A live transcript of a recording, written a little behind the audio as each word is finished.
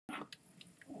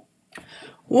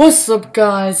What's up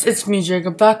guys, it's me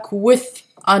Jacob back with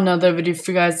another video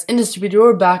for you guys. In this video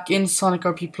we're back in Sonic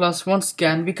RP Plus once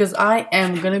again because I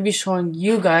am going to be showing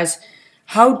you guys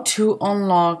how to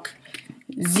unlock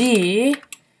the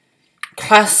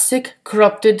classic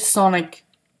corrupted Sonic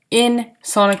in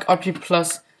Sonic RP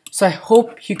Plus. So I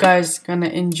hope you guys gonna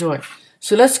enjoy.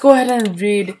 So let's go ahead and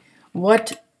read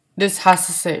what this has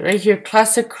to say. Right here,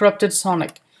 classic corrupted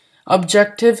Sonic.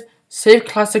 Objective, save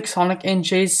classic Sonic in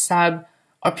JSAB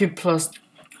RP Plus,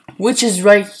 which is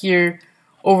right here,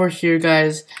 over here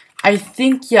guys. I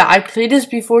think, yeah, I played this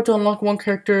before to unlock one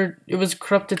character. It was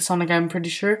corrupted Sonic, I'm pretty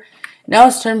sure. Now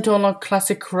it's time to unlock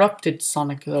classic corrupted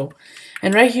Sonic though.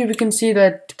 And right here we can see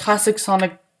that classic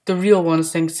Sonic, the real one,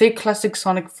 is saying save classic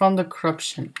Sonic from the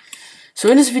corruption. So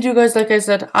in this video guys, like I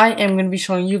said, I am going to be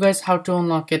showing you guys how to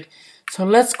unlock it. So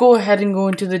let's go ahead and go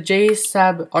into the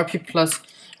JSAB RP Plus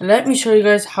and let me show you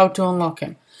guys how to unlock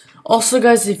him. Also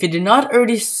guys, if you did not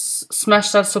already smash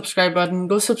that subscribe button,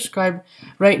 go subscribe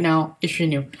right now if you're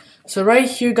new. So right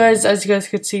here guys, as you guys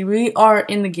can see, we are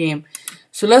in the game.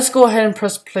 So let's go ahead and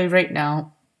press play right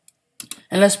now.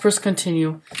 And let's press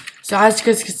continue. So as you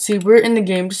guys can see, we're in the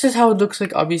game. This is how it looks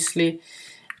like obviously.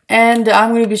 And I'm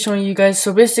going to be showing you guys.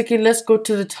 So basically, let's go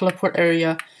to the teleport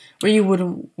area. Where you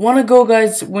would want to go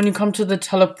guys, when you come to the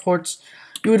teleports,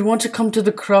 you would want to come to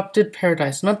the corrupted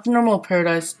paradise. Not the normal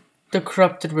paradise, the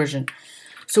corrupted version.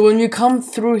 So when you come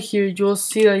through here, you'll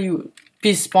see that you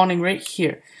be spawning right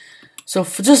here. So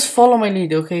just follow my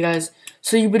lead, okay guys.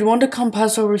 So you would want to come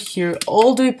past over here,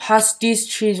 all the way past these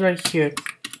trees right here.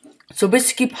 So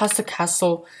basically past the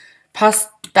castle, past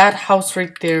that house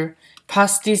right there,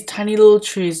 past these tiny little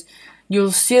trees.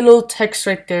 You'll see a little text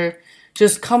right there.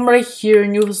 Just come right here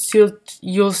and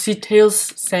you'll see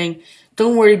Tails saying,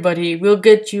 "Don't worry buddy, we'll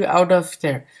get you out of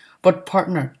there. But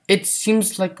partner, it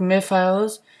seems like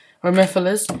Mephiles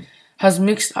has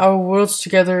mixed our worlds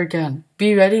together again.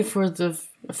 Be ready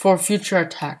for future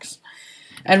attacks."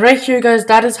 And right here guys,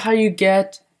 that is how you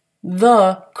get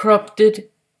the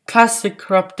classic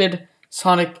corrupted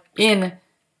Sonic in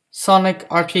Sonic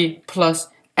RP Plus,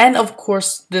 and of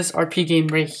course this RP game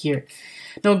right here.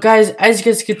 Now guys, as you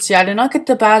guys can see, I did not get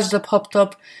the badge that popped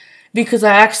up because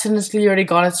I accidentally already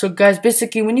got it. So guys,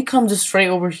 basically when you come just right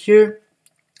over here,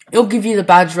 it'll give you the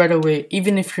badge right away,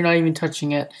 even if you're not even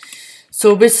touching it.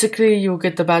 So basically, you'll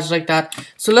get the badge like that.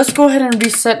 So let's go ahead and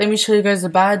reset. Let me show you guys the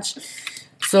badge.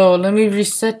 So let me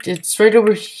reset. It's right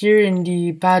over here in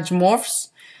the badge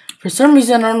morphs. For some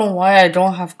reason, I don't know why I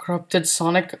don't have corrupted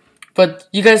Sonic, but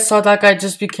you guys saw that guy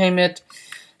just became it.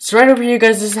 So right over here,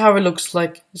 guys, this is how it looks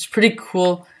like. It's pretty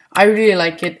cool. I really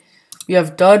like it. We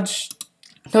have dodge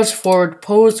forward,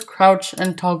 pose, crouch,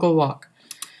 and toggle walk.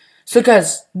 So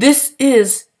guys, this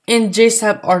is in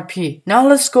JSAB RP. Now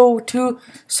let's go to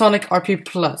Sonic RP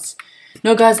Plus.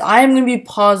 Now guys, I'm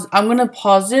gonna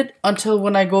pause it until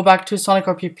when I go back to Sonic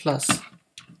RP Plus.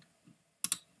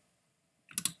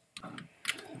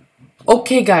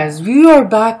 Okay guys, we are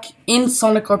back in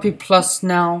Sonic RP Plus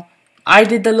now. I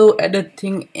did the little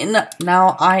editing in.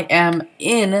 Now I am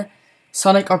in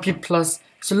Sonic RP Plus.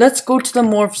 So let's go to the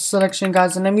morph selection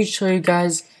guys, and let me show you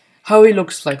guys how he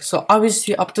looks like. So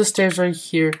obviously up the stairs right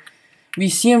here, we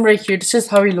see him right here. This is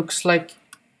how he looks like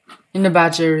in the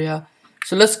badge area.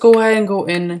 So let's go ahead and go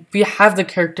in. We have the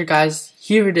character guys.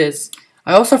 Here it is.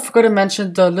 I also forgot to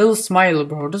mention the little smile,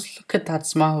 bro. Just look at that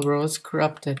smile, bro. It's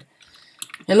corrupted.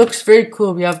 It looks very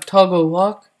cool. We have toggle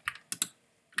walk.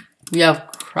 We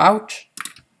have crouch.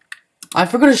 I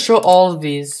forgot to show all of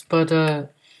these, but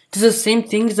this is the same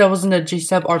thing that was in the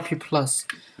JSAB RP Plus,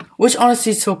 which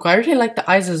honestly is so cool. I really like the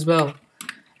eyes as well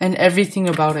and everything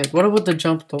about it. What about the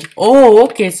jump though? Oh,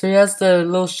 okay, so he has the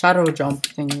little shadow jump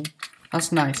thingy.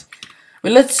 That's nice.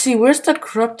 But let's see, where's the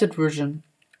corrupted version?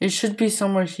 It should be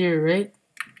somewhere here, right?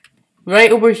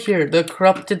 Right over here, the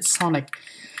corrupted Sonic.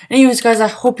 Anyways guys, I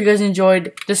hope you guys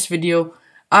enjoyed this video.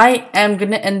 I am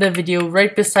gonna end the video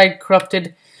right beside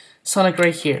corrupted Sonic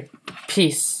right here.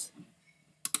 Peace.